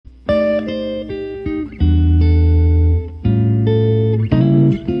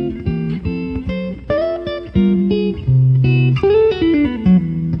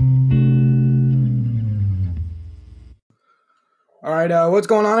what's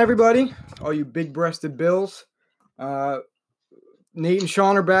going on, everybody? All you big-breasted Bills. Nate and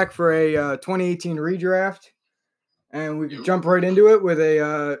Sean are back for a 2018 redraft, and we can jump right into it with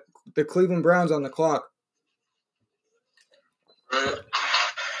the Cleveland Browns on the clock. Right.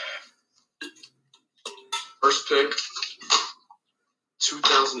 First pick,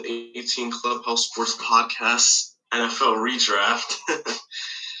 2018 Clubhouse Sports Podcast, NFL Redraft.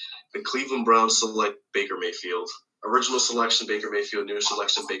 The Cleveland Browns select Baker Mayfield. Original selection, Baker Mayfield. New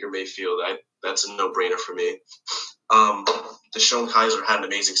selection, Baker Mayfield. That's a no-brainer for me. Deshaun Kaiser had an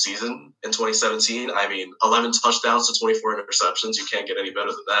amazing season in 2017. 11 touchdowns to 24 interceptions. You can't get any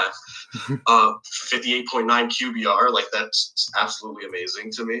better than that. 58.9 QBR. That's absolutely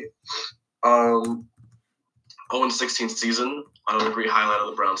amazing to me. 0-16 season. Another great highlight of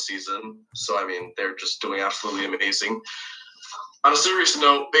the Browns season. So, they're just doing absolutely amazing. On a serious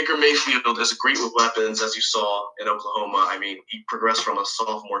note, Baker Mayfield is great with weapons, as you saw in Oklahoma. He progressed from a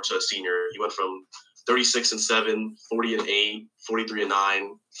sophomore to a senior. He went from 36-7, 40-8,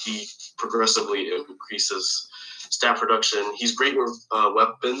 43-9. He progressively increases stat production. He's great with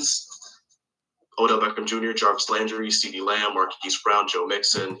weapons. Odell Beckham Jr., Jarvis Landry, CeeDee Lamb, Marquise Brown, Joe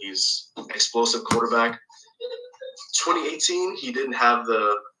Mixon. He's an explosive quarterback. 2018, he didn't have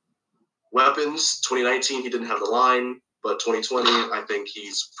the weapons. 2019, he didn't have the line. But 2020, I think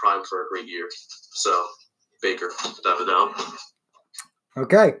he's primed for a great year. So, Baker, without a doubt.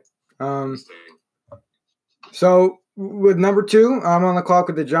 Okay. So, with number 2, I'm on the clock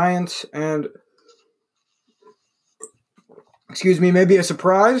with the Giants. And, maybe a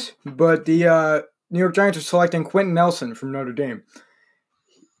surprise, but the New York Giants are selecting Quentin Nelson from Notre Dame.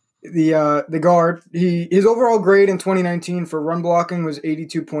 The guard, his overall grade in 2019 for run blocking was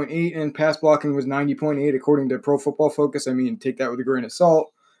 82.8 and pass blocking was 90.8 according to Pro Football Focus. Take that with a grain of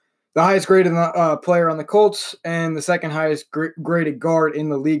salt. The highest graded player on the Colts and the second highest graded guard in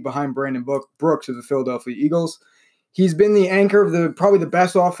the league behind Brandon Brooks of the Philadelphia Eagles. He's been the anchor of probably the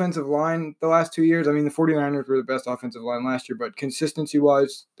best offensive line the last 2 years. The 49ers were the best offensive line last year, but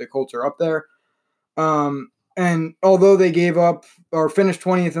consistency-wise, the Colts are up there. And although they gave up or finished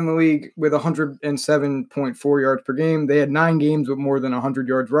 20th in the league with 107.4 yards per game, they had 9 games with more than 100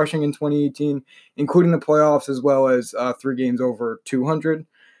 yards rushing in 2018, including the playoffs, as well as 3 games over 200.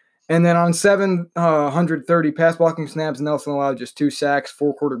 And then on 730 pass blocking snaps, Nelson allowed just 2 sacks,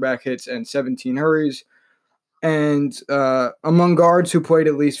 4 quarterback hits, and 17 hurries. And among guards who played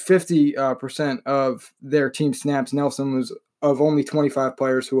at least 50% of their team snaps, Nelson was of only 25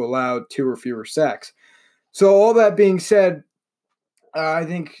 players who allowed 2 or fewer sacks. So all that being said, I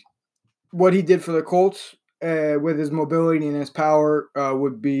think what he did for the Colts with his mobility and his power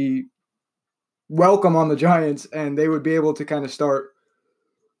would be welcome on the Giants, and they would be able to kind of start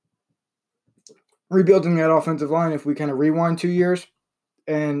rebuilding that offensive line if we kind of rewind 2 years.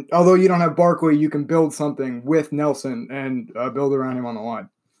 And although you don't have Barkley, you can build something with Nelson and build around him on the line.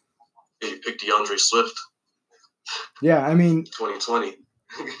 You picked DeAndre Swift. Yeah, 2020.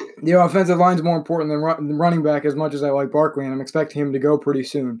 The offensive line is more important than running back, as much as I like Barkley, and I'm expecting him to go pretty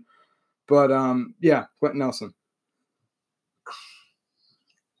soon. But, Quentin Nelson.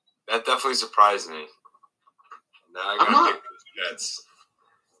 That definitely surprised me. Now I got to pick the Jets.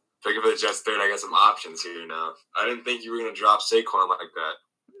 Picking for the Jets third, I got some options here now. I didn't think you were going to drop Saquon like that.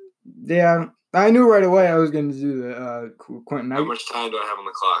 Yeah, I knew right away I was going to do the Quentin. How much time do I have on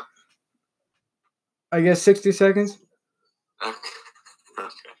the clock? I guess 60 seconds. Okay.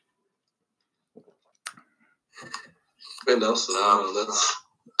 Quentin Nelson,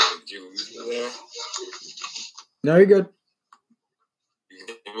 did you lose me there? No, you're good. You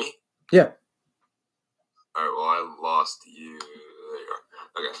can hear me? Yeah. All right, well, I lost you. There you are.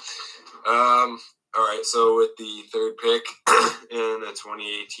 Okay. All right, so with the third pick in the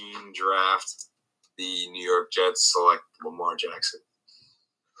 2018 draft, the New York Jets select Lamar Jackson.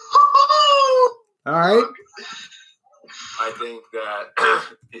 All right. I think that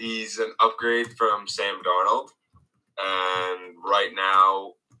he's an upgrade from Sam Darnold. And right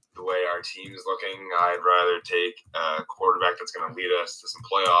now, the way our team is looking, I'd rather take a quarterback that's going to lead us to some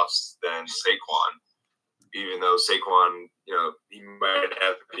playoffs than Saquon. Even though Saquon, he might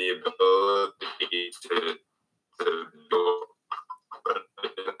have the ability to do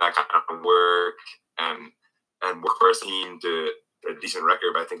that kind of work and work for his team to a decent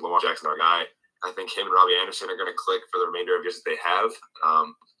record. But I think Lamar Jackson's our guy. I think him and Robbie Anderson are going to click for the remainder of years that they have.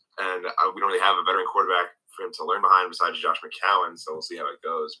 And we don't really have a veteran quarterback for him to learn behind besides Josh McCown, so we'll see how it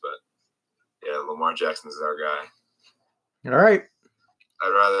goes. But, yeah, Lamar Jackson is our guy. All right.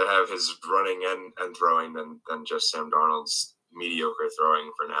 I'd rather have his running and throwing than just Sam Darnold's mediocre throwing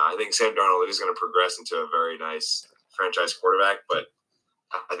for now. I think Sam Darnold is going to progress into a very nice franchise quarterback, but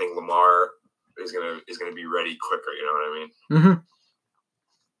I think Lamar is gonna be ready quicker. You know what I mean? Mm-hmm.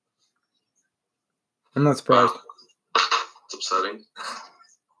 I'm not surprised. It's upsetting.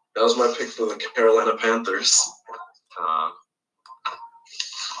 That was my pick for the Carolina Panthers.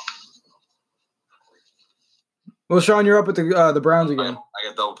 Well, Sean, you're up with the Browns again. I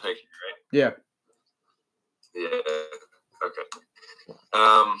got double pick here, right? Yeah. Yeah. Okay.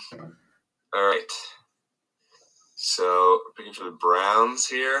 All right. So picking for the Browns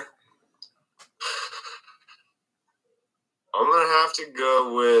here. I'm gonna have to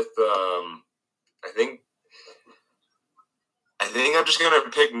go with. I think I'm just gonna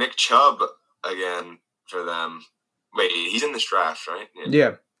pick Nick Chubb again for them. Wait, he's in this draft, right?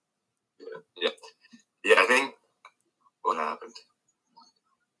 Yeah. I think. What happened?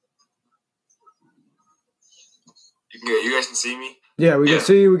 You guys can see me? Yeah, we can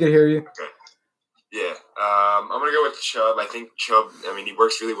see you. We can hear you. Okay. Yeah. I'm going to go with Chubb. I think Chubb, he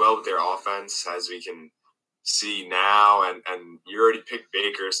works really well with their offense, as we can see now. And you already picked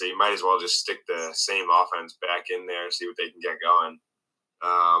Baker, so you might as well just stick the same offense back in there and see what they can get going.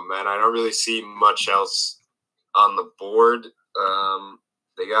 And I don't really see much else on the board.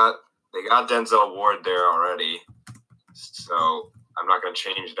 They got Denzel Ward there already, so I'm not going to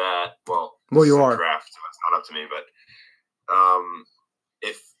change that. Well, you are. Draft, so it's not up to me. But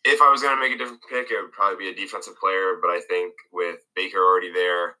if I was going to make a different pick, it would probably be a defensive player. But I think with Baker already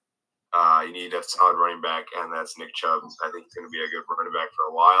there, you need a solid running back, and that's Nick Chubb. I think he's going to be a good running back for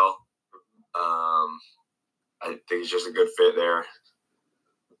a while. I think he's just a good fit there.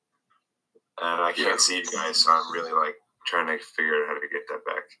 And I can't see you guys, so I'm really trying to figure out how to get that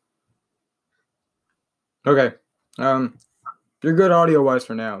back. Okay. You're good audio-wise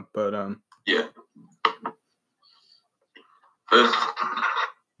for now, but yeah.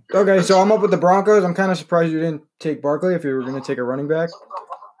 Okay, so I'm up with the Broncos. I'm kind of surprised you didn't take Barkley if you were going to take a running back.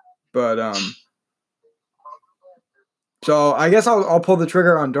 But so I guess I'll pull the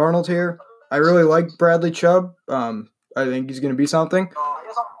trigger on Darnold here. I really like Bradley Chubb. I think he's going to be something.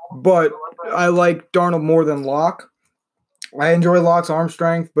 But I like Darnold more than Locke. I enjoy Locke's arm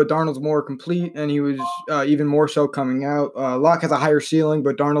strength, but Darnold's more complete, and he was even more so coming out. Locke has a higher ceiling,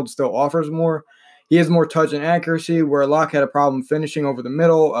 but Darnold still offers more. He has more touch and accuracy, where Locke had a problem finishing over the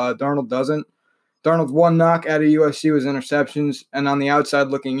middle. Darnold doesn't. Darnold's one knock out of USC was interceptions, and on the outside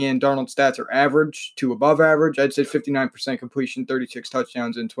looking in, Darnold's stats are average to above average. I'd say 59% completion, 36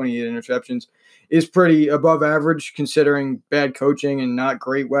 touchdowns, and 28 interceptions is pretty above average considering bad coaching and not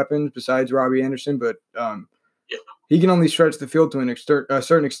great weapons besides Robbie Anderson, but he can only stretch the field to a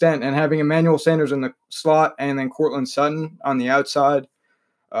certain extent, and having Emmanuel Sanders in the slot and then Cortland Sutton on the outside,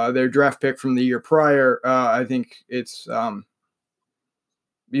 their draft pick from the year prior, I think it's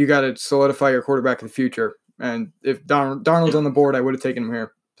you got to solidify your quarterback of the future. And if Darnold's on the board, I would have taken him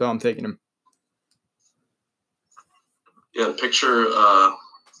here, so I'm taking him. Yeah, picture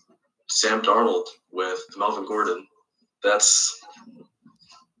Sam Darnold with Melvin Gordon. That's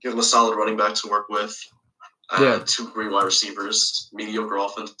give him a solid running back to work with. Two great wide receivers, mediocre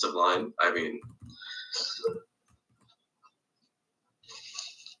offensive line.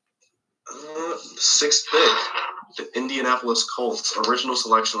 Sixth pick, the Indianapolis Colts. Original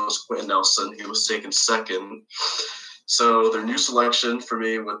selection was Quentin Nelson. He was taken second. So their new selection for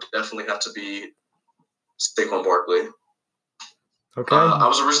me would definitely have to be Saquon Barkley. Okay. I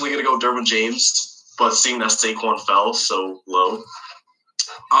was originally going to go Derwin James, but seeing that Saquon fell so low,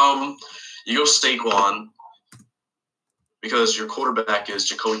 you go Saquon because your quarterback is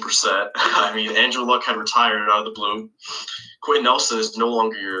Jacoby Brissett. Andrew Luck had retired out of the blue. Quentin Nelson is no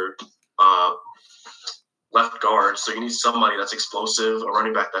longer your left guard, so you need somebody that's explosive, a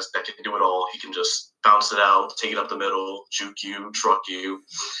running back that can do it all. He can just bounce it out, take it up the middle, juke you, truck you.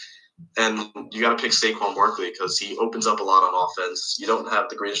 And you got to pick Saquon Barkley because he opens up a lot on offense. You don't have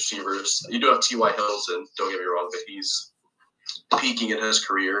the greatest receivers. You do have T.Y. Hilton, don't get me wrong, but he's peaking in his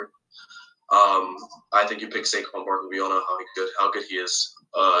career. I think you pick Saquon Barkley. We all know how good he is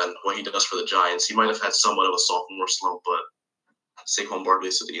and what he does for the Giants. He might have had somewhat of a sophomore slump, but Saquon Barkley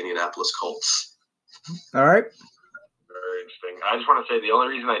to the Indianapolis Colts. All right. Very interesting. I just want to say the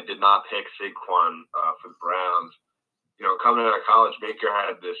only reason I did not pick Saquon for the Browns, coming out of college, Baker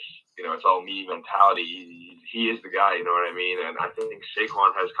had this, it's all me mentality. He is the guy, you know what I mean? And I think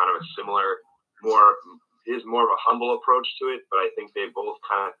Saquon has kind of a similar, more of a humble approach to it, but I think they both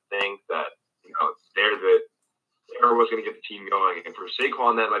kind of think that, they're what's going to get the team going. And for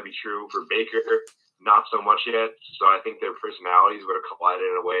Saquon, that might be true. For Baker, not so much yet. So I think their personalities would have collided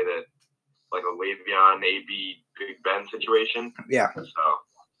in a way that, like a Le'Veon, AB, Big Ben situation. Yeah. So,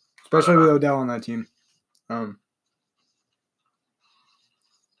 especially with Odell on that team.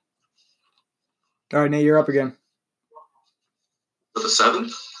 All right, Nate, you're up again. With the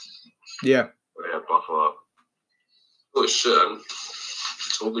 7th? Yeah. Oh, yeah, Buffalo. Holy shit, I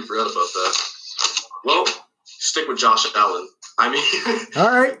totally forgot about that. Well, stick with Josh Allen. I mean, all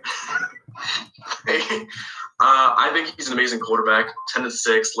right. I think he's an amazing quarterback.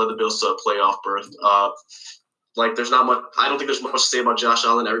 10-6, led the Bills to a playoff berth. There's not much. I don't think there's much to say about Josh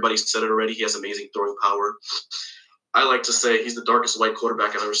Allen. Everybody said it already. He has amazing throwing power. I like to say he's the darkest white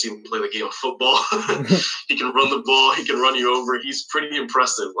quarterback I've ever seen play the game of football. He can run the ball. He can run you over. He's pretty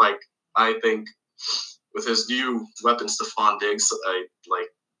impressive. I think with his new weapon, Stephon Diggs,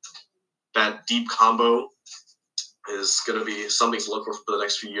 that deep combo is going to be something to look for the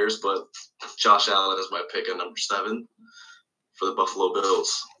next few years. But Josh Allen is my pick at number 7 for the Buffalo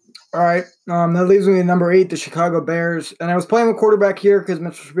Bills. All right. That leaves me at number 8, the Chicago Bears. And I was playing with quarterback here because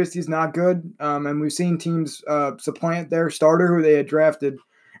Mitchell Trubisky's not good. And we've seen teams supplant their starter who they had drafted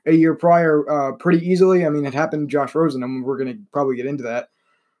a year prior pretty easily. I mean, it happened to Josh Rosen, and we're going to probably get into that.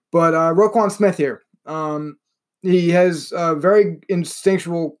 But Roquan Smith here. He has very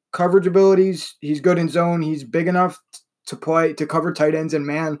instinctual coverage abilities. He's good in zone. He's big enough to cover tight ends and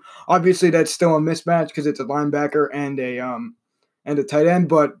man. Obviously, that's still a mismatch because it's a linebacker and a tight end.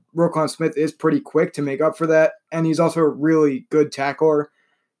 But Roquan Smith is pretty quick to make up for that, and he's also a really good tackler.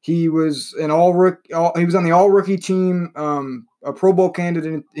 He was he was on the all rookie team, a Pro Bowl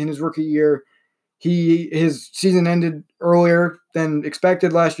candidate in his rookie year. His season ended earlier than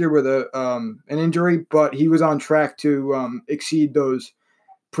expected last year with an injury, but he was on track to exceed those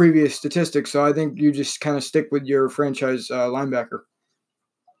previous statistics. So I think you just kind of stick with your franchise linebacker.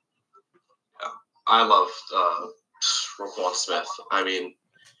 Yeah, I love Roquan Smith. I mean,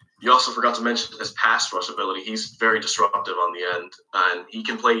 you also forgot to mention his pass rush ability. He's very disruptive on the end, and he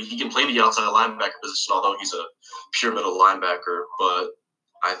can play the outside linebacker position, although he's a pure middle linebacker. But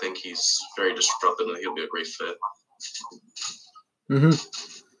I think he's very disruptive, and he'll be a great fit. Mm-hmm.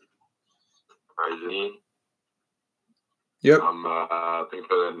 All right, Yep. I'm thinking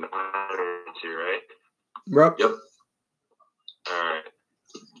for the Niners here, right? Yep. All right.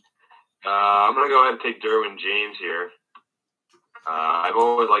 I'm going to go ahead and take Derwin James here. I've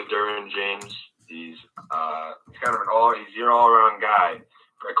always liked Derwin James. He's kind of he's your all-around guy.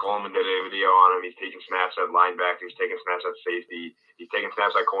 Greg Coleman did a video on him. He's taking snaps at linebacker. He's taking snaps at safety. He's taking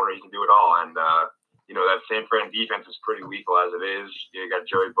snaps at corner. He can do it all. And, that San Fran defense is pretty lethal as it is. You got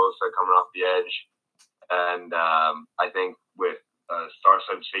Joey Bosa coming off the edge. And I think with a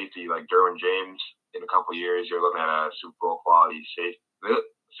star-studded safety like Derwin James, in a couple of years, you're looking at a Super Bowl quality safety,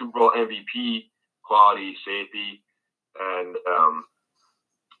 Super Bowl MVP quality safety. And,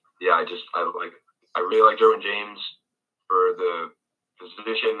 I really like Derwin James for the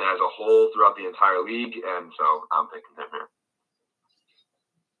position as a whole throughout the entire league, and so I'm picking him here.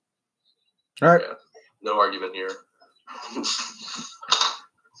 All right. Yeah, no argument here.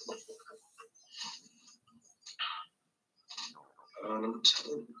 Number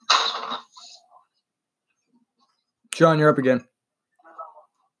 10. Sean, you're up again.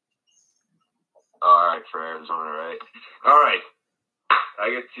 All right, for Arizona, right? All right. I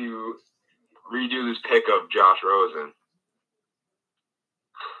get to redo this pick of Josh Rosen.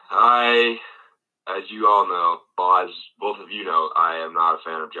 As you all know, as both of you know, I am not a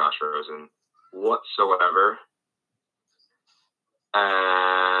fan of Josh Rosen whatsoever.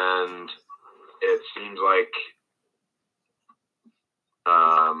 And it seems like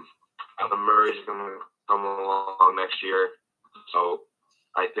Kyler Murray is going to come along next year. So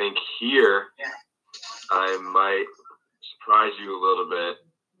I think here I might surprise you a little bit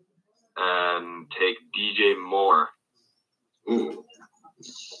and take DJ Moore. Ooh.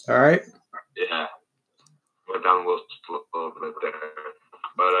 All right. Yeah. Went down a little bit there.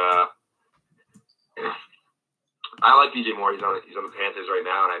 But I like DJ Moore. He's on the Panthers right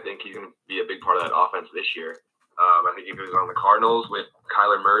now, and I think he's going to be a big part of that offense this year. I think if he was on the Cardinals with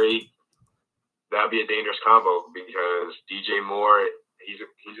Kyler Murray, that would be a dangerous combo because DJ Moore, he's a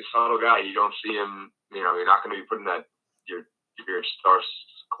subtle guy. You don't see him, you're not going to be putting your star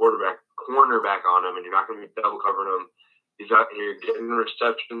cornerback on him, and you're not going to be double covering him. He's out here getting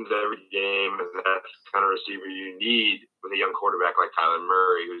receptions every game, and that's the kind of receiver you need with a young quarterback like Kyler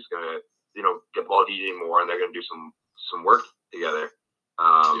Murray, who's going to, get ball DJ Moore, and they're going to do some work together.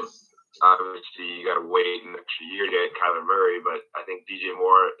 Obviously, you got to wait an extra year to get Kyler Murray, but I think DJ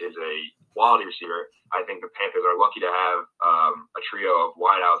Moore is a quality receiver. I think the Panthers are lucky to have a trio of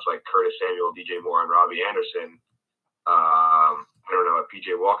wideouts like Curtis Samuel, DJ Moore, and Robbie Anderson. I don't know what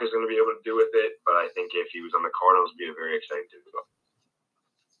PJ Walker's going to be able to do with it, but I think if he was on the Cardinals, it'd be a very exciting to go.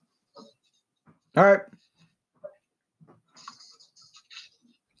 All right.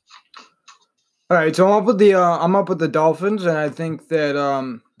 All right, so I'm up with the Dolphins, and I think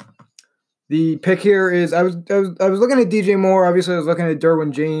that the pick here is I was looking at DJ Moore. Obviously, I was looking at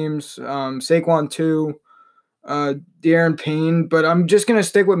Derwin James, Saquon too, De'Aaron Payne, but I'm just gonna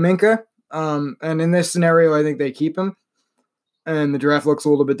stick with Minka. And in this scenario, I think they keep him, and the draft looks a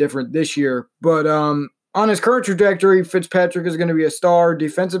little bit different this year. But on his current trajectory, Fitzpatrick is going to be a star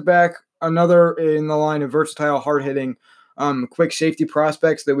defensive back, another in the line of versatile, hard hitting, quick safety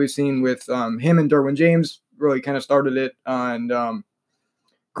prospects that we've seen with him and Derwin James. Really kind of started it, and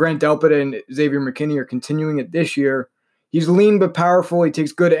Grant Delpit and Xavier McKinney are continuing it this year. He's lean but powerful. He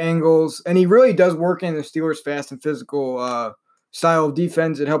takes good angles, and he really does work in the Steelers' fast and physical style of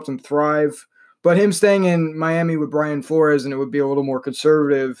defense. It helps him thrive. But him staying in Miami with Brian Flores, and it would be a little more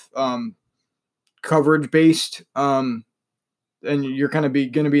conservative, coverage-based, and you're kind of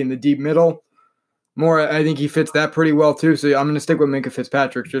going to be in the deep middle. More, I think he fits that pretty well, too. So I'm going to stick with Minka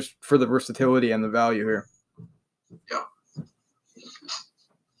Fitzpatrick just for the versatility and the value here. Yeah.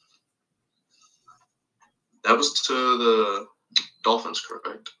 That was to the Dolphins,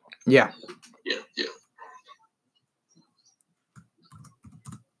 correct? Yeah. Yeah.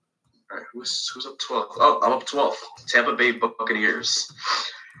 All right, who's up 12? Oh, I'm up 12. Tampa Bay Buccaneers.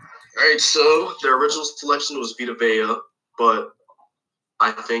 All right, so their original selection was Vita Vea, but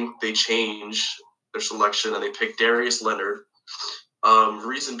I think they changed their selection and they picked Darius Leonard.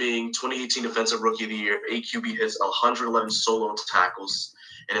 Reason being, 2018 Defensive Rookie of the Year, 8 QB hits, 111 solo tackles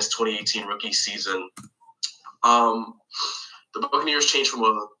in his 2018 rookie season. The Buccaneers changed from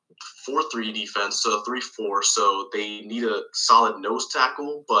a 4-3 defense to a 3-4, so they need a solid nose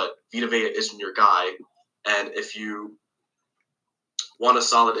tackle, but Vita Vea isn't your guy. And if you want a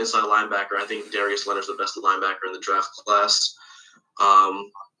solid inside linebacker, I think Darius Leonard's the best linebacker in the draft class.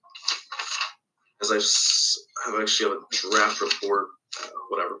 As I've actually have a draft report,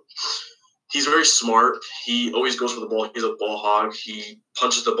 whatever. He's very smart. He always goes for the ball. He's a ball hog. He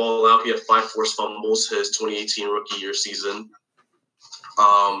punches the ball out. He had 5 forced fumbles his 2018 rookie year season.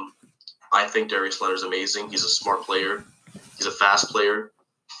 I think Darius Leonard's amazing. He's a smart player. He's a fast player.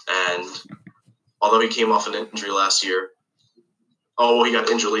 And although he came off an injury last year, he got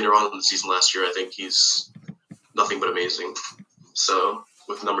injured later on in the season last year. I think he's nothing but amazing. So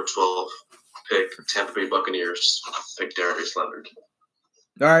with number 12, pick Tampa Bay Buccaneers. Pick Darius Leonard.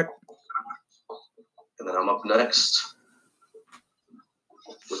 All right. And then I'm up next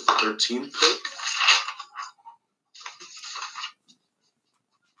with the 13th pick.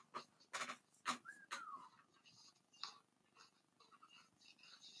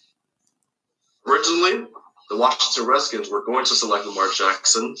 Originally, the Washington Redskins were going to select Lamar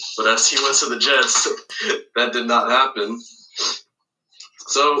Jackson, but as he went to the Jets, that did not happen.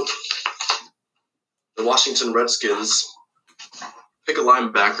 So, the Washington Redskins pick a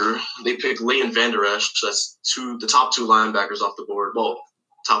linebacker. They pick Leighton Vander Esch. That's the top 2 linebackers off the board. Well,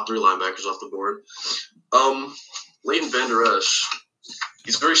 top 3 linebackers off the board. Leighton Vander Esch,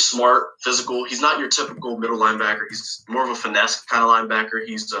 he's very smart, physical. He's not your typical middle linebacker. He's more of a finesse kind of linebacker.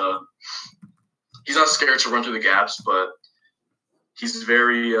 He's not scared to run through the gaps, but he's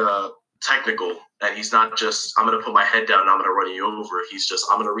very technical. And he's not just, I'm going to put my head down and I'm going to run you over. He's just,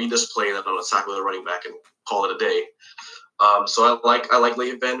 I'm going to read this play and then I'm going to tackle the running back and call it a day. So I like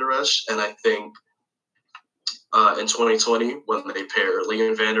Leighton Vander Esch, and I think in 2020 when they pair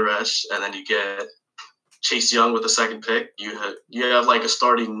Leighton Vander Esch and then you get Chase Young with the second pick, you have like a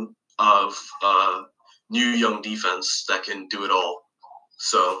starting of new young defense that can do it all.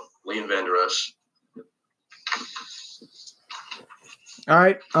 So Leighton Vander Esch. All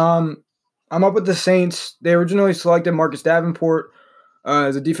right. I'm up with the Saints. They originally selected Marcus Davenport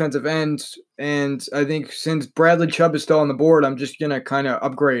as a defensive end, and I think since Bradley Chubb is still on the board, I'm just gonna kind of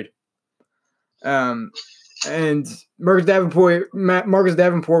upgrade. And Marcus Davenport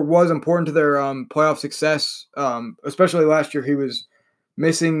was important to their playoff success, especially last year. He was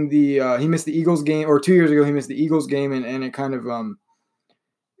missing he missed the Eagles game, or 2 years ago he missed the Eagles game, and it kind of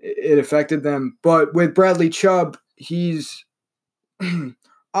it affected them. But with Bradley Chubb, he's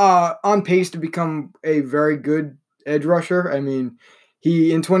on pace to become a very good edge rusher. I mean,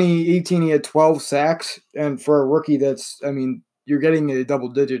 in 2018 he had 12 sacks, and for a rookie, you're getting double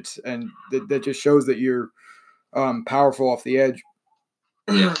digits, and that just shows that you're powerful off the edge.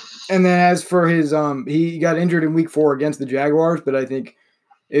 Yeah. And then as for his, he got injured in week 4 against the Jaguars, but I think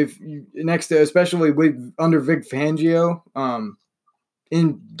especially under Vic Fangio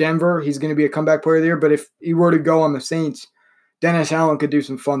in Denver, he's going to be a comeback player there. But if he were to go on the Saints, Dennis Allen could do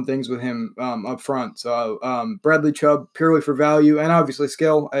some fun things with him up front. So Bradley Chubb, purely for value and obviously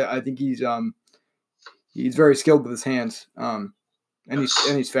skill. I think he's very skilled with his hands, and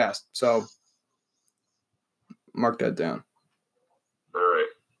he's fast. So mark that down. All right.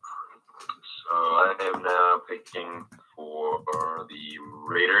 So I am now picking for the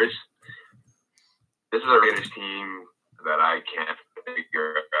Raiders. This is a Raiders team that I can't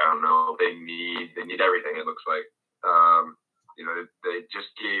figure. I don't know. They need everything. It looks like. They just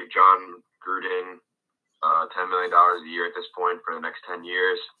gave John Gruden $10 million a year at this point for the next 10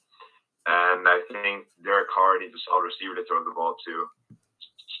 years, and I think Derek Carr needs a solid receiver to throw the ball to.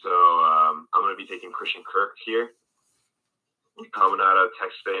 So I'm going to be taking Christian Kirk here. Coming out of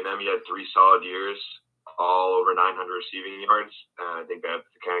Texas A&M, he had 3 solid years, all over 900 receiving yards. And I think that's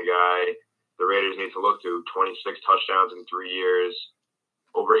the kind of guy the Raiders need to look to. 26 touchdowns in 3 years,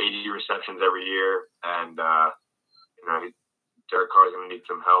 over 80 receptions every year, and Derek Carr is going to need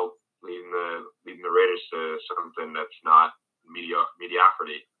some help leading the Raiders to something that's not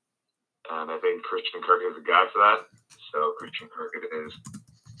mediocrity. And I think Christian Kirk is the guy for that. So Christian Kirk it is.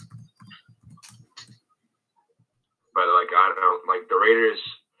 But I don't know, the Raiders.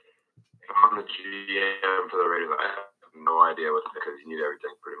 If I'm the GM for the Raiders, I have no idea what to pick because you need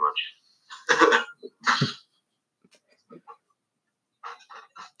everything pretty much.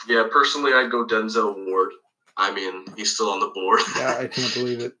 Yeah, personally, I'd go Denzel Ward. I mean, he's still on the board. Yeah, I can't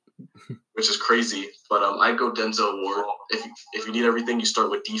believe it. Which is crazy. But I'd go Denzel Ward. If you need everything, you start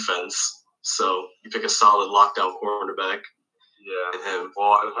with defense. So you pick a solid lockdown cornerback. Yeah. And him.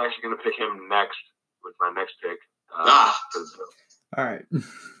 Well, I was actually going to pick him next with my next pick. All right.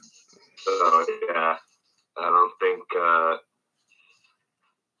 So, yeah, I don't think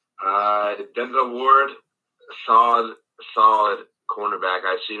Denzel Ward, solid cornerback.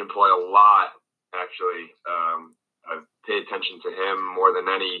 I've seen him play a lot, actually. I've paid attention to him more than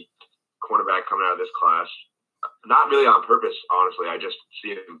any cornerback coming out of this class. Not really on purpose, honestly. I just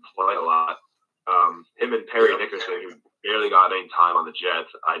see him play a lot. Him and Perry Nickerson, who barely got any time on the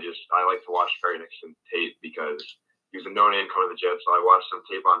Jets. I like to watch Perry Nickerson tape because he was a no-name coming to the Jets, so I watched some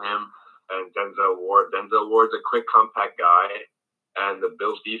tape on him. And Denzel Ward's a quick, compact guy, and the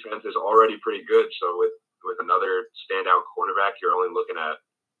Bills' defense is already pretty good. So with another standout cornerback, you're only looking at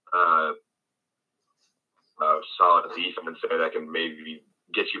a solid defense there that can maybe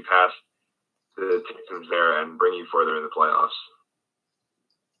get you past the Texans there and bring you further in the playoffs.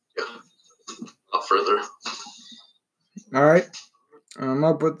 Yeah, not further. All right. I'm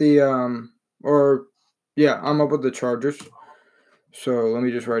up with the I'm up with the Chargers. So let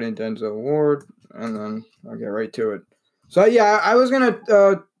me just write in Denzel Ward, and then I'll get right to it. So yeah, I was gonna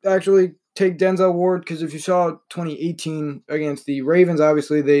actually take Denzel Ward because if you saw 2018 against the Ravens,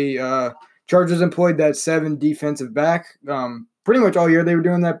 obviously the Chargers employed that 7 defensive back. Pretty much all year they were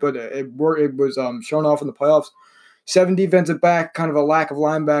doing that, but it was shown off in the playoffs. 7 defensive back, kind of a lack of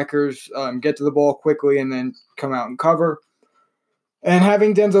linebackers, get to the ball quickly and then come out and cover. And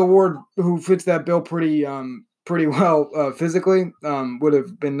having Denzel Ward, who fits that bill pretty well physically, would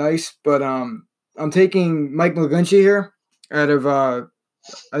have been nice. But I'm taking Mike McGlinchey here out of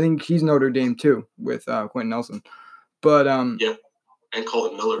I think he's Notre Dame too with Quentin Nelson. But yeah, and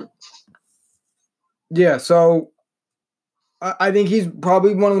Colton Miller. Yeah, so I think he's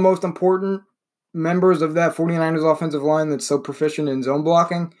probably one of the most important members of that 49ers offensive line that's so proficient in zone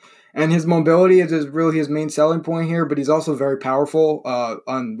blocking. And his mobility is really his main selling point here, but he's also very powerful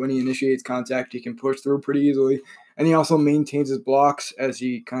on when he initiates contact. He can push through pretty easily, and he also maintains his blocks as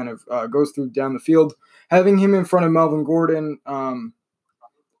he kind of goes through down the field. Having him in front of Melvin Gordon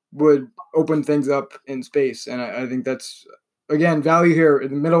would open things up in space, and I think that's, again, value here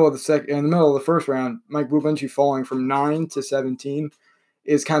in the middle of the first round. Mike McGlinchey falling from 9 to 17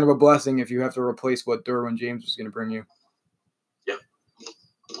 is kind of a blessing if you have to replace what Derwin James was going to bring you. Yeah.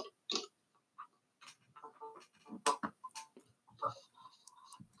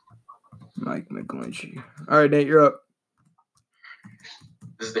 Mike McGlinchey. All right, Nate, you're up.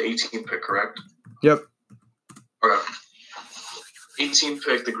 This is the 18th pick, correct? Yep. Okay. 18th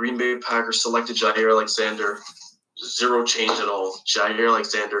pick, the Green Bay Packers selected Jair Alexander. Zero change at all. Jair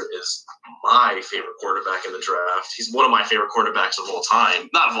Alexander is my favorite quarterback in the draft. He's one of my favorite quarterbacks of all time.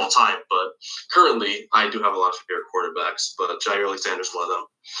 Not of all time, but currently I do have a lot of favorite quarterbacks, but Jair Alexander is one of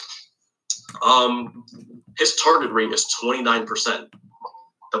them. His target rate is 29%.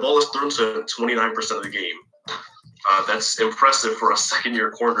 The ball is thrown to him 29% of the game. That's impressive for a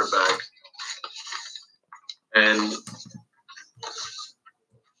second-year quarterback. And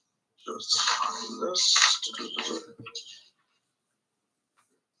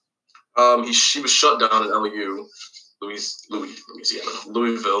he was shut down in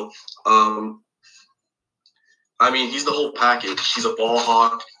Louisville. I mean, he's the whole package. He's a ball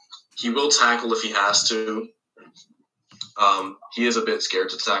hawk. He will tackle if he has to. He is a bit scared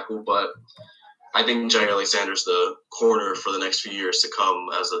to tackle, but I think Jair Alexander's the corner for the next few years to come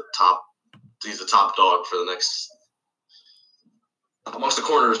as a top. He's the top dog for the next. Amongst the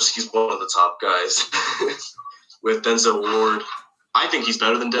corners, he's one of the top guys. With Denzel Ward, I think he's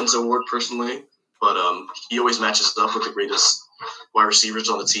better than Denzel Ward personally, but he always matches up with the greatest wide receivers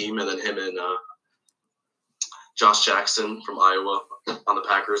on the team, and then him and Josh Jackson from Iowa on the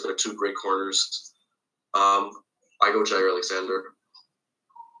Packers. They're two great corners. I go Jair Alexander.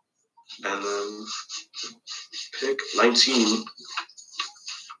 And then pick 19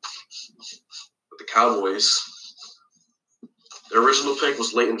 with the Cowboys. Their original pick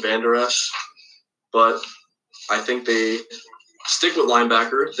was Leighton Vander Esch, but I think they stick with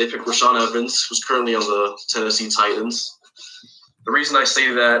linebacker. They picked Rashaan Evans, who's currently on the Tennessee Titans. The reason I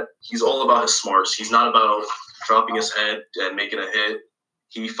say that, he's all about his smarts. He's not about dropping his head and making a hit.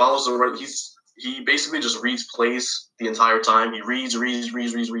 He follows the right. He basically just reads plays the entire time. He reads,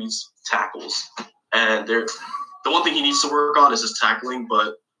 tackles. And the one thing he needs to work on is his tackling,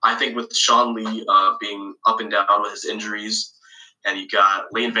 but I think with Sean Lee being up and down with his injuries, and you got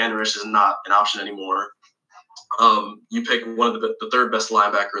Leighton Vander Esch is not an option anymore. You pick one of the third best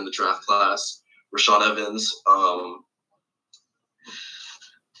linebacker in the draft class, Rashaan Evans.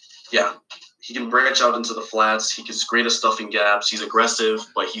 He can branch out into the flats. He's great at stuffing gaps. He's aggressive,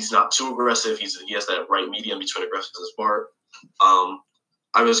 but he's not too aggressive. He has that right medium between aggressive and smart.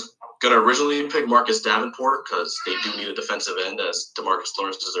 I was going to originally pick Marcus Davenport because they do need a defensive end, as DeMarcus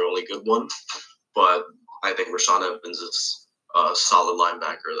Lawrence is their only good one. But I think Rashaan Evans is a solid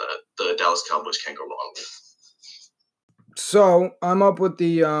linebacker that the Dallas Cowboys can't go wrong with. So I'm up with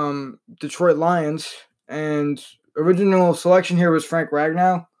the Detroit Lions, and original selection here was Frank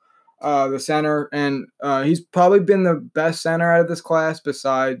Ragnow, the center, and he's probably been the best center out of this class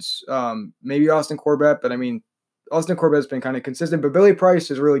besides maybe Austin Corbett, but I mean, Austin Corbett's been kind of consistent, but Billy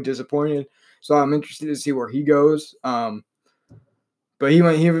Price is really disappointed, so I'm interested to see where he goes. But he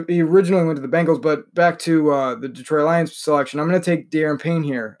originally went to the Bengals, but back to the Detroit Lions selection. I'm going to take Daron Payne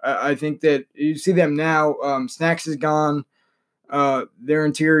here. I think that you see them now. Snacks is gone. Their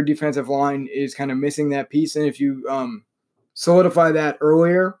interior defensive line is kind of missing that piece, and if you solidify that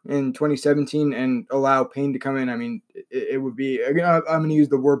earlier in 2017 and allow Payne to come in, I mean, it would be. I'm going to use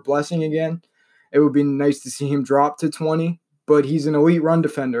the word blessing again. It would be nice to see him drop to 20, but he's an elite run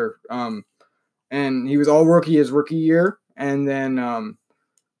defender. And he was all rookie his rookie year, and then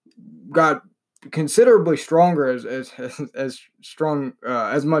got considerably stronger as strong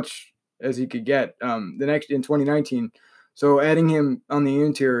as much as he could get the next in 2019. So adding him on the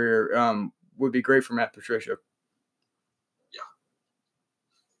interior would be great for Matt Patricia. Yeah.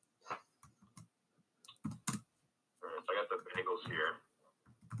 All right, so I got the Bengals here.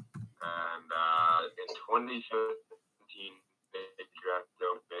 And in 2017, they drafted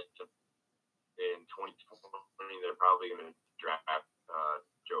Joe Burrow. In 2020, they're probably going to draft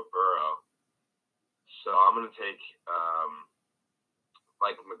Joe Burrow. So I'm going to take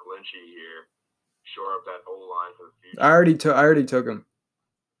Mike McGlinchey here, shore up that O-line for the future. I already took him.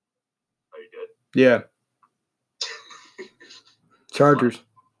 Oh, you did? Yeah. Chargers.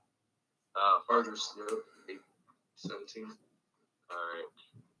 Chargers, 17. All right.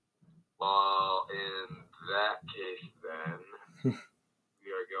 Well, in that case, then, we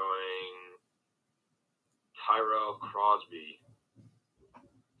are going Tyrell Crosby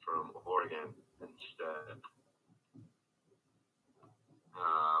from Oregon instead.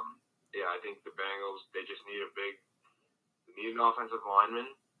 I think the Bengals, they just need they need an offensive lineman,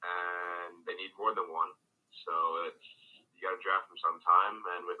 and they need more than one. So you got to draft them sometime,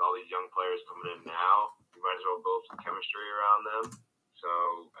 and with all these young players coming in now, you might as well build some chemistry around them. So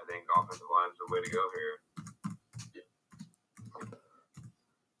I think offensive line is the way to go here.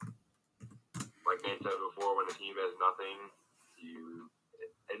 Like Nate said before, when the team has nothing,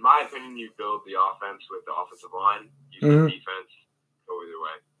 in my opinion, you build the offense with the offensive line. You do defense, go either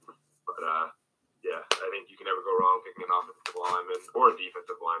way. But I think you can never go wrong picking an offensive lineman or a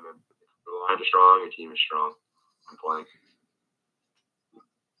defensive lineman. If the line is strong, your team is strong. I'm playing.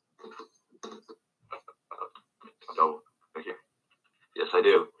 Thank you. Yes, I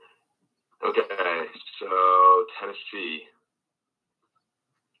do. Okay, so Tennessee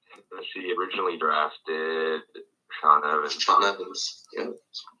originally drafted Rashaan Evans. Yeah,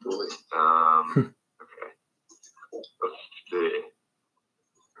 boy. Okay. Let's see.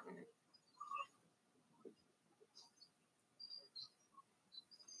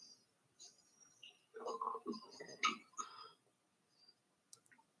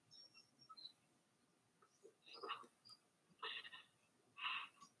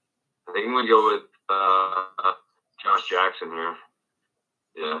 I think I'm going to go with Josh Jackson here.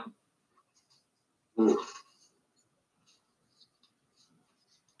 Yeah. Ooh.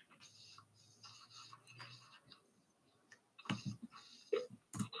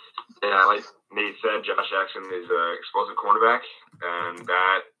 Yeah, like Nate said, Josh Jackson is an explosive cornerback, and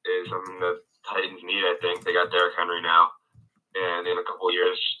that is something that Titans need, I think. They got Derrick Henry now, and in a couple of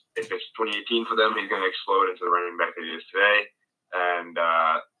years, if it's 2018 for them, he's going to explode into the running back that he is today. And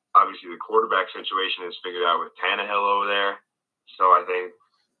obviously the quarterback situation is figured out with Tannehill over there. So I think,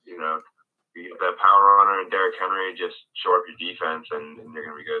 you get that power runner and Derrick Henry, just shore up your defense, and you're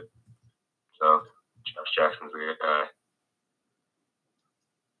going to be good. So Josh Jackson's a good guy.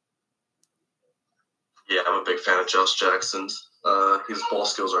 Yeah, I'm a big fan of Josh Jackson's. His ball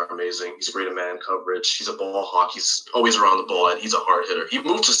skills are amazing. He's great at man coverage. He's a ball hawk. He's always around the ball, and he's a hard hitter. He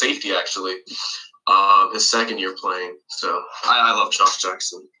moved to safety, actually, his second year playing. So I love Josh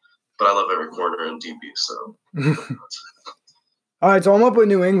Jackson, but I love every corner in DB. So. All right, so I'm up with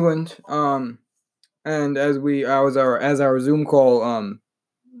New England. And as our Zoom call,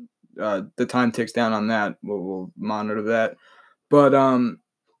 the time ticks down on that. We'll monitor that. But I'm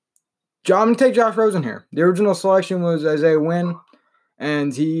gonna take Josh Rosen here. The original selection was Isaiah Wynn,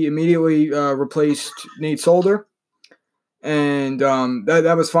 and he immediately replaced Nate Solder, and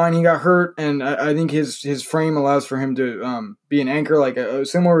that was fine. He got hurt, and I think his frame allows for him to be an anchor, like a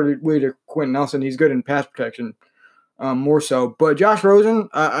similar way to Quentin Nelson. He's good in pass protection, more so. But Josh Rosen,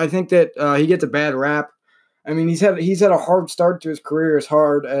 I think that he gets a bad rap. I mean, he's had a hard start to his career as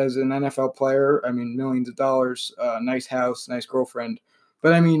hard as an NFL player. I mean, millions of dollars, nice house, nice girlfriend.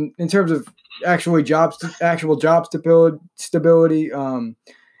 But I mean, in terms of actual job stability,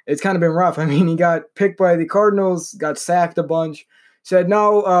 it's kind of been rough. I mean, he got picked by the Cardinals, got sacked a bunch, said,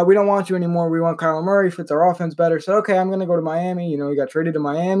 no, we don't want you anymore. We want Kyler Murray, fits our offense better. Said, okay, I'm going to go to Miami. He got traded to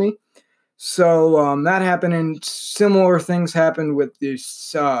Miami. So that happened, and similar things happened with the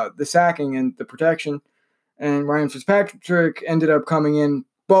sacking and the protection. And Ryan Fitzpatrick ended up coming in.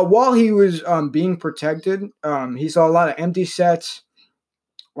 But while he was being protected, he saw a lot of empty sets,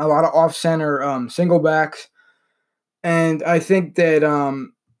 a lot of off-center single backs. And I think that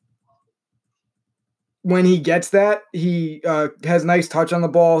when he gets that, he has nice touch on the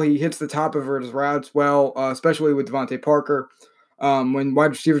ball. He hits the top of his routes well, especially with Devontae Parker. When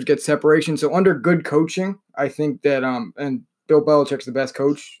wide receivers get separation. So under good coaching, I think that and Bill Belichick's the best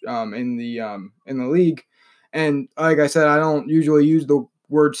coach in the league. And like I said, I don't usually use the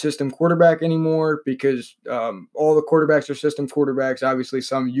word system quarterback anymore because all the quarterbacks are system quarterbacks. Obviously,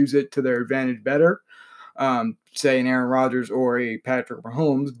 some use it to their advantage better, say an Aaron Rodgers or a Patrick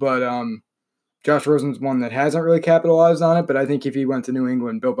Mahomes. But Josh Rosen's one that hasn't really capitalized on it. But I think if he went to New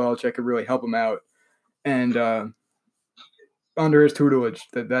England, Bill Belichick could really help him out. And under his tutelage,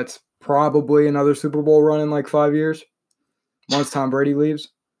 that's probably another Super Bowl run in like 5 years once Tom Brady leaves.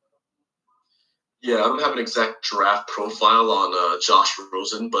 Yeah, I don't have an exact draft profile on Josh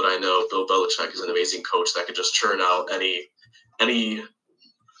Rosen, but I know Bill Belichick is an amazing coach that could just churn out any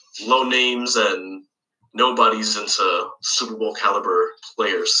low names and nobodies into Super Bowl caliber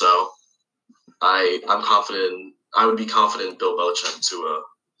players. So I'm confident. I would be confident in Bill Belichick to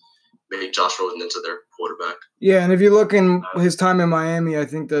make Josh Rosen into their quarterback. Yeah, and if you look in his time in Miami, I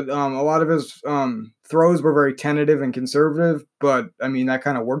think that a lot of his throws were very tentative and conservative, but I mean that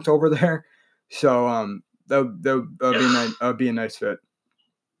kind of worked over there. So that would be a nice fit.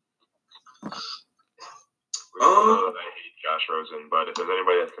 I hate Josh Rosen, but if there's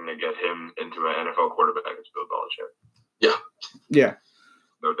anybody that's going to get him into an NFL quarterback, it's Bill Belichick. Yeah.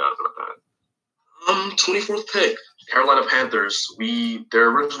 No doubt about that. 24th pick, Carolina Panthers. Their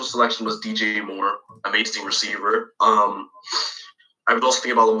original selection was DJ Moore, amazing receiver. I was also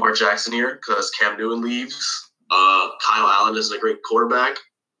thinking about Lamar Jackson here because Cam Newton leaves. Kyle Allen is a great quarterback,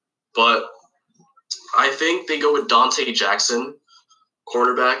 but I think they go with Dante Jackson,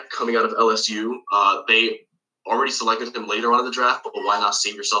 cornerback coming out of LSU. They already selected him later on in the draft, but why not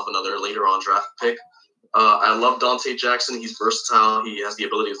save yourself another later on draft pick? I love Dante Jackson. He's versatile. He has the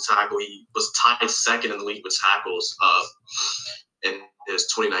ability to tackle. He was tied second in the league with tackles in his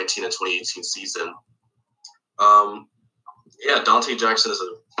 2019 and 2018 season. Dante Jackson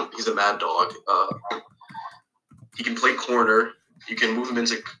he's a mad dog. He can play corner. You can move him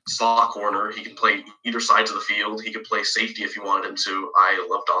into slot corner. He can play either sides of the field. He can play safety if you wanted him to. I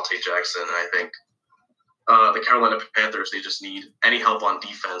love Dante Jackson. I think the Carolina Panthers, they just need any help on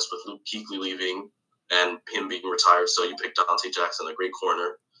defense with Luke Kuechly leaving and him being retired. So you pick Dante Jackson, a great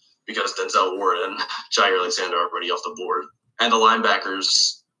corner, because Denzel Ward and Jair Alexander are already off the board. And the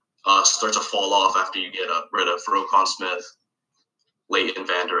linebackers start to fall off after you get rid of Roquan Smith, Leighton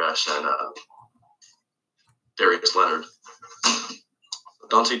Vander Esch, and Darius Leonard.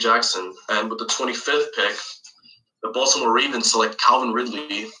 Dante Jackson. And with the 25th pick, the Baltimore Ravens select Calvin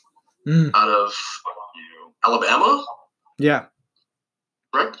Ridley out of Alabama. Yeah.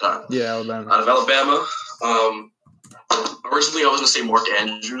 Correct? Yeah, Alabama. Out of Alabama. Originally, I was going to say Mark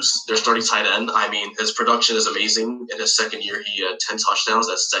Andrews, their starting tight end. I mean, his production is amazing. In his second year, he had 10 touchdowns.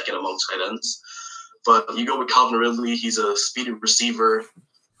 That's second among tight ends. But you go with Calvin Ridley. He's a speedy receiver.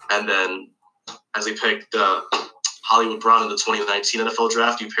 And then, as they picked Hollywood Brown in the 2019 NFL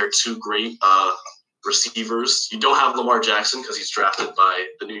Draft, you paired two great receivers. You don't have Lamar Jackson because he's drafted by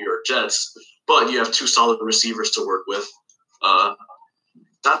the New York Jets, but you have two solid receivers to work with.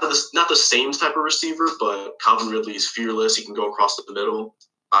 Not the same type of receiver, but Calvin Ridley is fearless. He can go across the middle.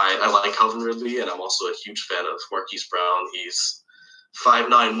 I like Calvin Ridley, and I'm also a huge fan of Marquise Brown. He's 5'9",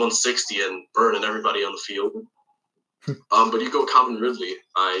 160, and burning everybody on the field. But you go Calvin Ridley,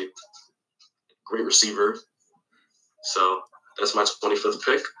 great receiver. So that's my 25th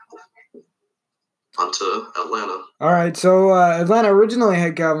pick. On to Atlanta. All right, so Atlanta originally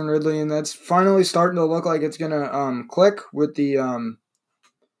had Calvin Ridley, and that's finally starting to look like it's gonna click with the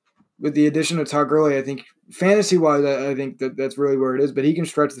addition of Todd Gurley. I think fantasy-wise, I think that's really where it is. But he can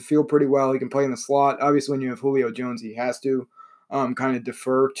stretch the field pretty well. He can play in the slot. Obviously, when you have Julio Jones, he has to kind of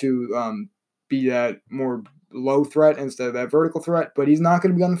defer to be that more low threat instead of that vertical threat. But he's not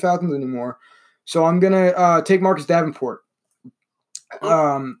going to be on the Falcons anymore. So I'm going to take Marcus Davenport.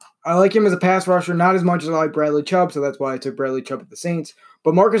 I like him as a pass rusher, not as much as I like Bradley Chubb, so that's why I took Bradley Chubb at the Saints.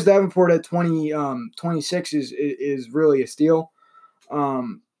 But Marcus Davenport at 26 is really a steal.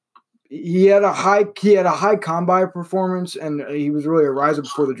 He had a high combine performance, and he was really a riser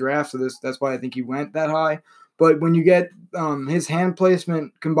before the draft, so that's why I think he went that high. But when you get his hand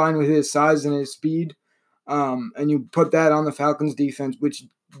placement combined with his size and his speed, and you put that on the Falcons defense, which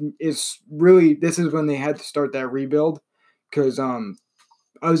is really, this is when they had to start that rebuild, because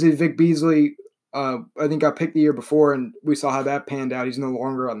obviously Vic Beasley, I think got picked the year before, and we saw how that panned out. He's no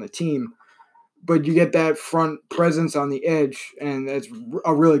longer on the team. But you get that front presence on the edge, and that's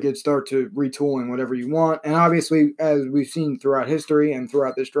a really good start to retooling whatever you want. And obviously, as we've seen throughout history and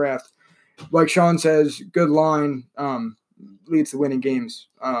throughout this draft, like Sean says, good line leads to winning games.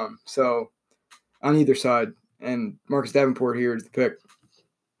 So on either side, and Marcus Davenport here is the pick.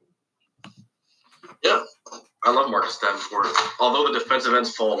 Yeah, I love Marcus Davenport. Although the defensive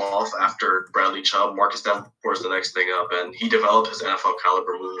ends fall off after Bradley Chubb, Marcus Davenport is the next thing up, and he developed his NFL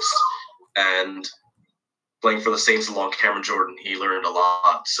caliber moves. And playing for the Saints along Cameron Jordan, he learned a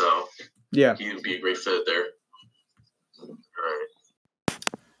lot. So yeah, he would be a great fit there. All right.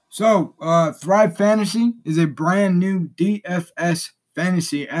 So Thrive Fantasy is a brand new DFS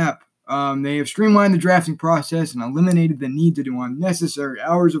fantasy app. They have streamlined the drafting process and eliminated the need to do unnecessary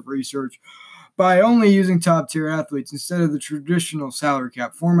hours of research by only using top-tier athletes. Instead of the traditional salary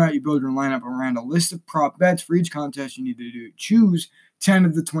cap format, you build your lineup around a list of prop bets. For each contest, you need to choose 10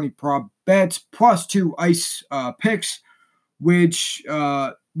 of the 20 prop bets plus 2 ice picks, which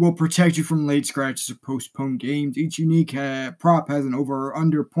will protect you from late scratches or postponed games. Each unique prop has an over or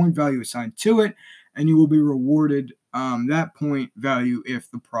under point value assigned to it, and you will be rewarded that point value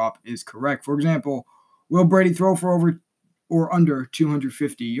if the prop is correct. For example, will Brady throw for over or under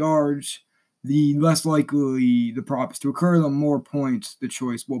 250 yards? The less likely the prop is to occur, the more points the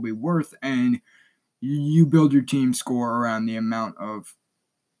choice will be worth, and you build your team score around the amount of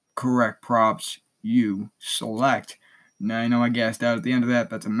correct props you select. Now, I know I gassed out at the end of that.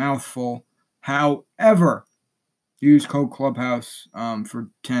 That's a mouthful. However, use code Clubhouse for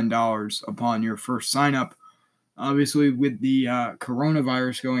 $10 upon your first sign-up. Obviously, with the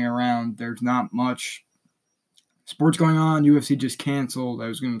coronavirus going around, there's not much sports going on. UFC just canceled. I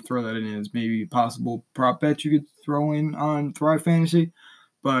was going to throw that in as maybe a possible prop bet you could throw in on Thrive Fantasy.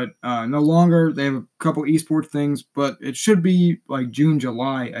 But no longer. They have a couple esports things, but it should be like June,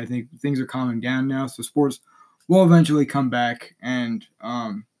 July. I think things are calming down now, so sports will eventually come back, and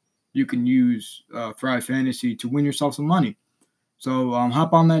you can use Thrive Fantasy to win yourself some money. So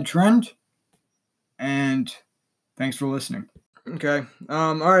hop on that trend, and thanks for listening. Okay.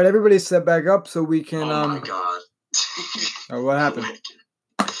 All right, everybody set back up so we can... Oh, my God. Oh, what happened?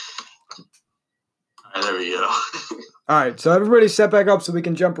 All right, there we go. All right, so everybody set back up so we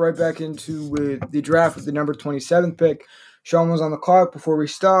can jump right back into the draft with the number 27th pick. Sean was on the clock before we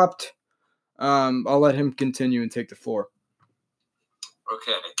stopped. I'll let him continue and take the floor.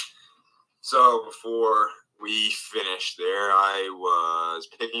 Okay. So before we finished there, I was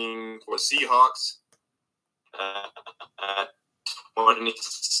picking for Seahawks at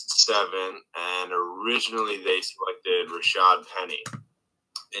 27, and originally they selected Rashad Penny.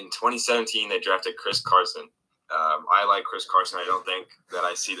 In 2017, they drafted Chris Carson I like Chris Carson. I don't think that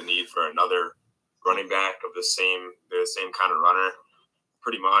I see the need for another running back of the same kind of runner,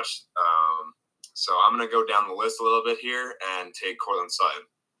 pretty much. So I'm going to go down the list a little bit here and take Cortland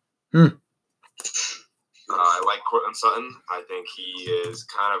Sutton. I like Cortland Sutton. I think he is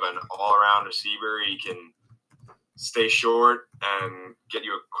kind of an all-around receiver. He can stay short and get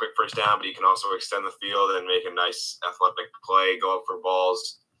you a quick first down, but he can also extend the field and make a nice athletic play, go up for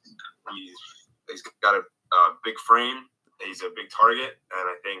balls. He's got a big frame. He's a big target, and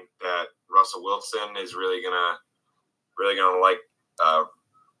I think that Russell Wilson is really gonna like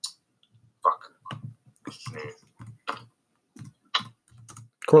what's his name?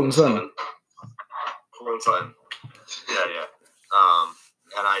 Cortland Sutton. Cortland Sutton. Yeah.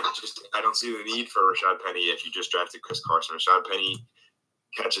 And I don't see the need for Rashad Penny if you just drafted Chris Carson. Rashad Penny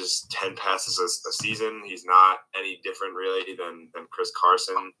catches 10 passes a season. He's not any different really than Chris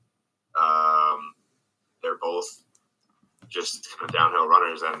Carson. They're both just kind of downhill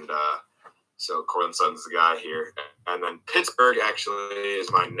runners, and so Cortland Sutton's the guy here. And then Pittsburgh actually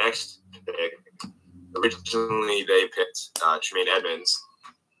is my next pick. Originally, they picked Tremaine Edmonds.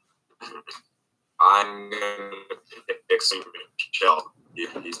 I'm going to pick Sonny Michel.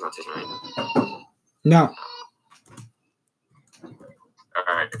 He's not taking right. No.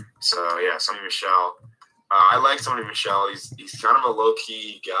 All right. So, yeah, Sonny Michel. I like Sonny Michel. He's kind of a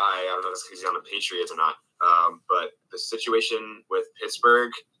low-key guy. I don't know if he's on the Patriots or not. But the situation with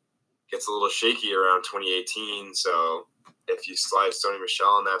Pittsburgh gets a little shaky around 2018. So if you slide Sonny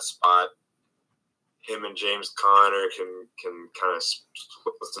Michel in that spot, him and James Conner can kind of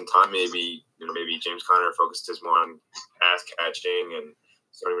split some time. Maybe James Conner focuses more on pass catching, and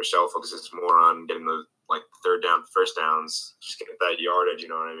Sonny Michel focuses more on getting the third down, first downs, just getting that yardage. You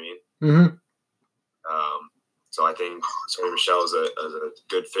know what I mean? Mm-hmm. So I think Sonny Michel is a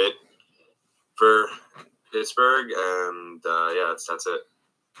good fit for Pittsburgh, and that's it.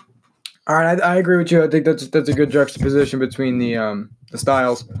 All right, I agree with you. I think that's a good juxtaposition between the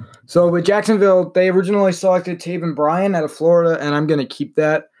styles. So with Jacksonville, they originally selected Taven Bryan out of Florida, and I'm going to keep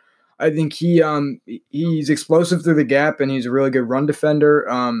that. I think he's explosive through the gap, and he's a really good run defender.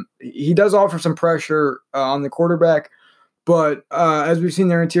 He does offer some pressure on the quarterback, but as we've seen,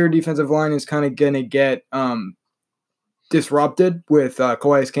 their interior defensive line is kind of going to get disrupted with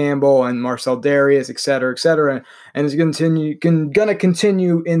Calais Campbell and Marcel Darius, et cetera, and it's going to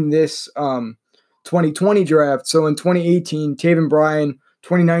continue in this 2020 draft. So in 2018, Taven Bryan.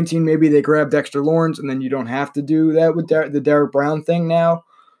 2019, maybe they grab Dexter Lawrence, and then you don't have to do that with the Derek Brown thing now.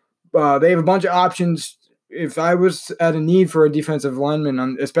 They have a bunch of options. If I was at a need for a defensive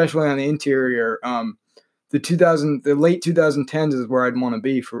lineman, especially on the interior, the late 2010s is where I'd want to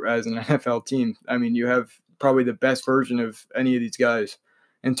be as an NFL team. I mean, you have probably the best version of any of these guys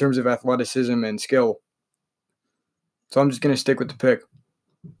in terms of athleticism and skill. So I'm just going to stick with the pick.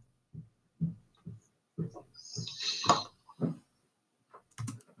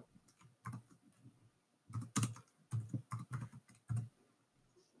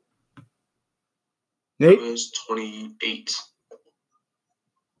 Nate? It was 28.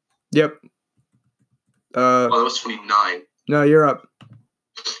 Yep. That was 29. No, you're up.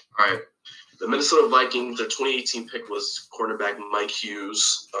 All right. The Minnesota Vikings, their 2018 pick was cornerback Mike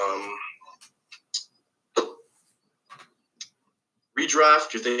Hughes.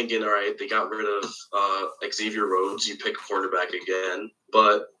 Redraft, you're thinking, all right, they got rid of Xavier Rhodes. You pick cornerback again.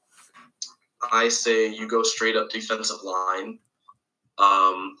 But I say you go straight up defensive line.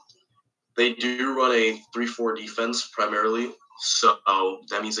 They do run a 3-4 defense primarily, so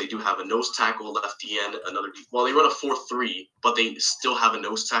that means they do have a nose tackle, lefty end, they run a 4-3, but they still have a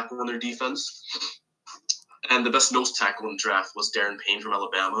nose tackle in their defense. And the best nose tackle in the draft was Darren Payne from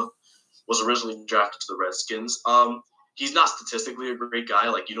Alabama, was originally drafted to the Redskins. He's not statistically a great guy.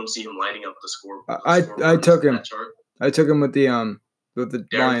 You don't see him lighting up the score. I took him. I took him with the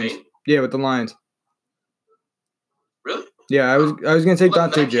Lions. Payne? Yeah, with the Lions. Really? Yeah, I was going to take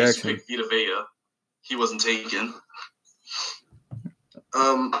Dante Jackson. Vita Vea. He wasn't taken.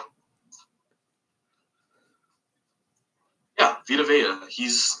 Yeah, Vita Vea.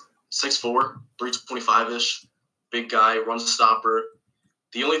 He's 6'4", 325-ish, big guy, run stopper.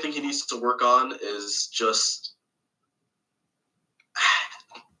 The only thing he needs to work on is just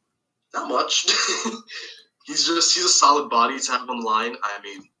not much. He's a solid body to have on the line. I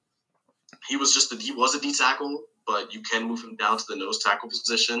mean, he was a D tackle, but you can move him down to the nose tackle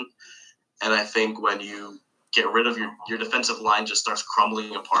position. And I think when you get rid of your defensive line just starts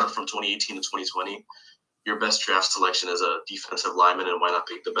crumbling apart from 2018 to 2020, your best draft selection is a defensive lineman, and why not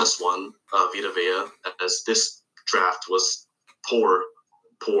pick the best one, Vita Vea, as this draft was poor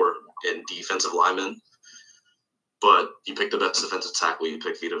in defensive linemen. but you pick the best defensive tackle. You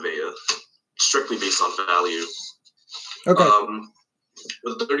pick Vita Vea, strictly based on value. Okay.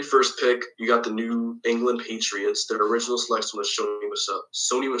 With the 31st pick, you got the New England Patriots. Their original selection was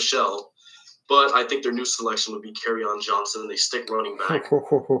Sony Michel, but I think their new selection would be Kerryon Johnson. They stick running back.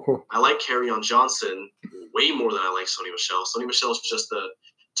 I like Kerryon Johnson way more than I like Sony Michel. Sony Michel is just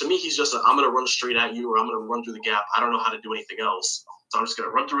to me, he's just I'm going to run straight at you or I'm going to run through the gap. I don't know how to do anything else. So I'm just going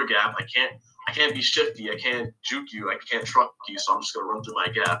to run through a gap. I can't be shifty. I can't juke you. I can't truck you. So I'm just going to run through my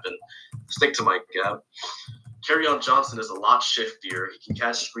gap and stick to my gap. Kerryon Johnson is a lot shiftier. He can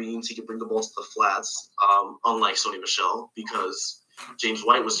catch screens. He can bring the ball to the flats, unlike Sony Michel, because James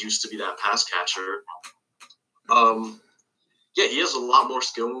White was used to be that pass catcher. He has a lot more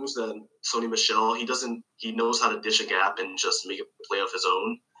skill moves than Sony Michel. He knows how to dish a gap and just make a play of his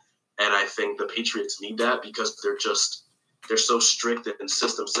own. And I think the Patriots need that because they're so strict in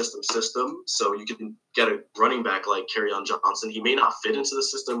system. So you can get a running back like Kerryon Johnson. He may not fit into the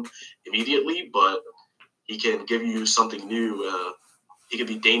system immediately, but he can give you something new. He can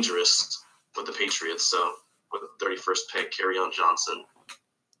be dangerous with the Patriots. So with the 31st pick, Kerryon Johnson.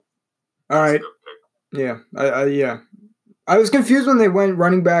 All right. Yeah. I was confused when they went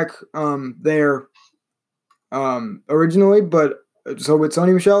running back there originally, but so with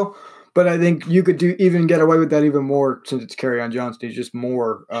Sony Michel, but I think you could even get away with that even more since it's Kerryon Johnson. He's just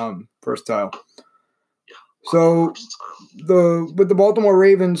more versatile. So with the Baltimore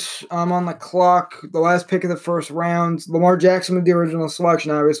Ravens on the clock, the last pick of the first round, Lamar Jackson with the original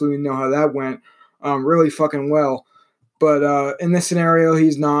selection. Obviously, we know how that went really fucking well. But in this scenario,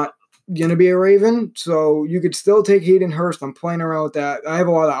 he's not going to be a Raven, so you could still take Hayden Hurst. I'm playing around with that. I have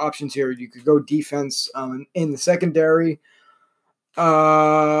a lot of options here. You could go defense in the secondary.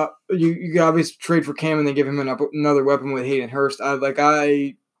 You could obviously trade for Cam and then give him another weapon with Hayden Hurst. I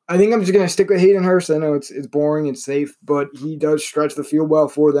think I'm just going to stick with Hayden Hurst. I know it's boring and safe, but he does stretch the field well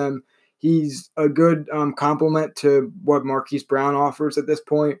for them. He's a good complement to what Marquise Brown offers at this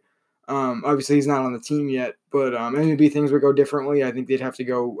point. Obviously, he's not on the team yet, but maybe things would go differently. I think they'd have to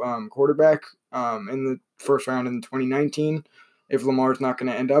go quarterback in the first round in 2019 if Lamar's not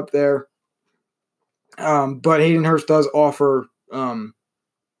going to end up there. But Hayden Hurst does offer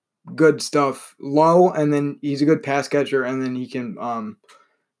good stuff low, and then he's a good pass catcher, and then he can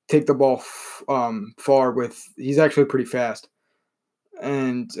take the ball far with – he's actually pretty fast.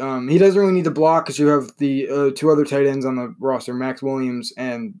 And he doesn't really need to block because you have the two other tight ends on the roster, Max Williams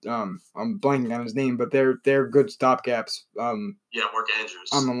and I'm blanking on his name, but they're good stopgaps. Mark Andrews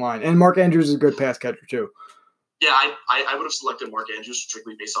on the line, and Mark Andrews is a good pass catcher too. Yeah, I would have selected Mark Andrews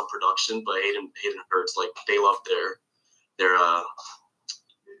strictly based on production, but Hayden Hurts, like they love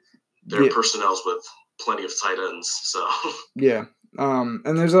their personnels with plenty of tight ends. So yeah,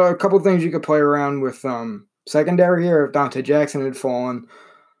 and there's a couple things you could play around with. Secondary here, if Dante Jackson had fallen,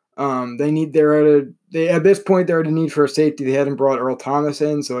 at this point they're at a need for a safety. They hadn't brought Earl Thomas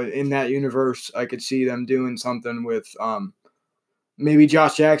in, so in that universe, I could see them doing something with maybe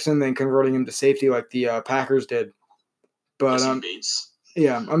Josh Jackson, then converting him to safety like the Packers did. But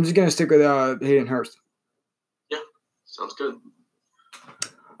yeah, I'm just gonna stick with Hayden Hurst. Yeah, sounds good.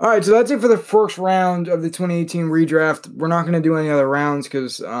 All right, so that's it for the first round of the 2018 redraft. We're not going to do any other rounds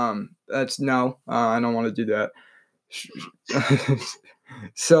because I don't want to do that.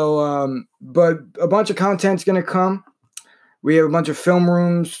 So, but a bunch of content's going to come. We have a bunch of film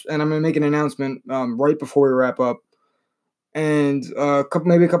rooms, and I'm going to make an announcement right before we wrap up. And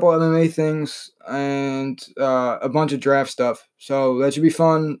maybe a couple MMA things and a bunch of draft stuff. So that should be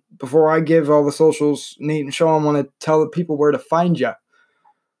fun. Before I give all the socials, Nate and Sean want to tell the people where to find you.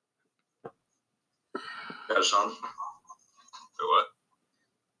 Yeah, Sean. For what?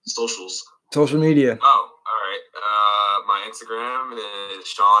 Socials. Social media. Oh, all right. My Instagram is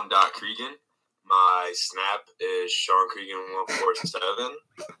Sean.Cregan. My Snap is SeanCregan147.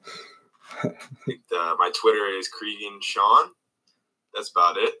 My Twitter is Cregan Sean. That's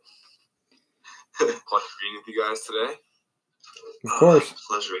about it. Pleasure being with you guys today. Of course.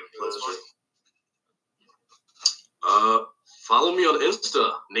 Pleasure. Follow me on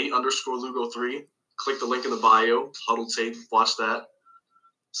Insta, Nate_Lugo3. Click the link in the bio, Huddle Tape, watch that,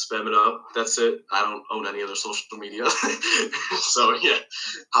 spam it up. That's it. I don't own any other social media. So, yeah,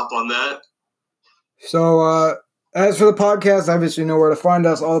 hop on that. So, as for the podcast, obviously you know where to find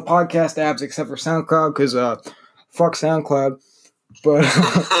us. All the podcast apps except for SoundCloud because fuck SoundCloud. But,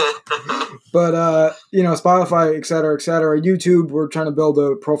 Spotify, et cetera, YouTube, we're trying to build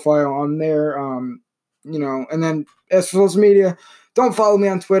a profile on there. And then as for social media, don't follow me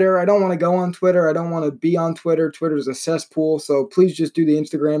on Twitter. I don't want to go on Twitter. I don't want to be on Twitter. Twitter is a cesspool, so please just do the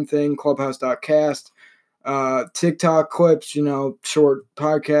Instagram thing, clubhouse.cast. TikTok clips, short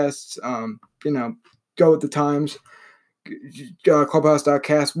podcasts, go with the times.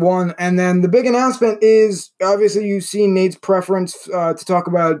 Clubhouse.cast1. And then the big announcement is, obviously, you've seen Nate's preference to talk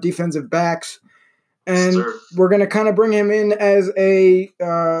about defensive backs. And we're going to kind of bring him in as a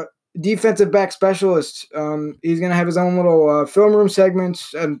defensive back specialist. He's going to have his own little film room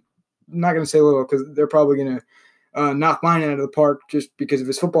segments. And I'm not going to say little because they're probably going to knock mine out of the park just because of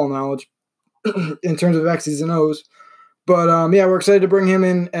his football knowledge in terms of X's and O's. But, we're excited to bring him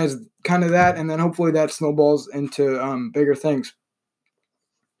in as kind of that, and then hopefully that snowballs into bigger things.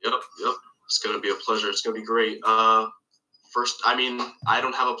 Yep. It's going to be a pleasure. It's going to be great. First, I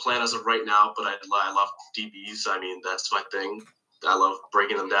don't have a plan as of right now, but I love DBs. That's my thing. I love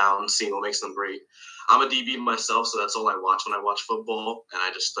breaking them down, seeing what makes them great. I'm a DB myself, so that's all I watch when I watch football, and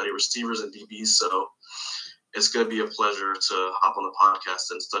I just study receivers and DBs, so it's going to be a pleasure to hop on the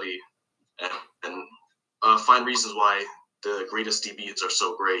podcast and study and find reasons why the greatest DBs are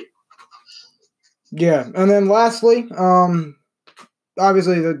so great. Yeah, and then lastly,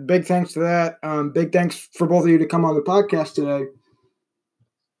 obviously the big thanks to that. Big thanks for both of you to come on the podcast today.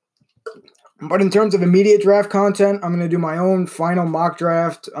 But in terms of immediate draft content, I'm going to do my own final mock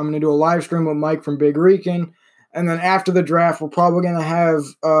draft. I'm going to do a live stream with Mike from Big Rican. And then after the draft, we're probably going to have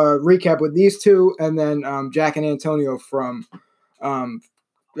a recap with these two, and then Jack and Antonio from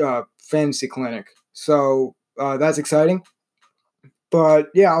Fantasy Clinic. So that's exciting. But,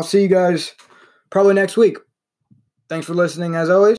 yeah, I'll see you guys probably next week. Thanks for listening, as always.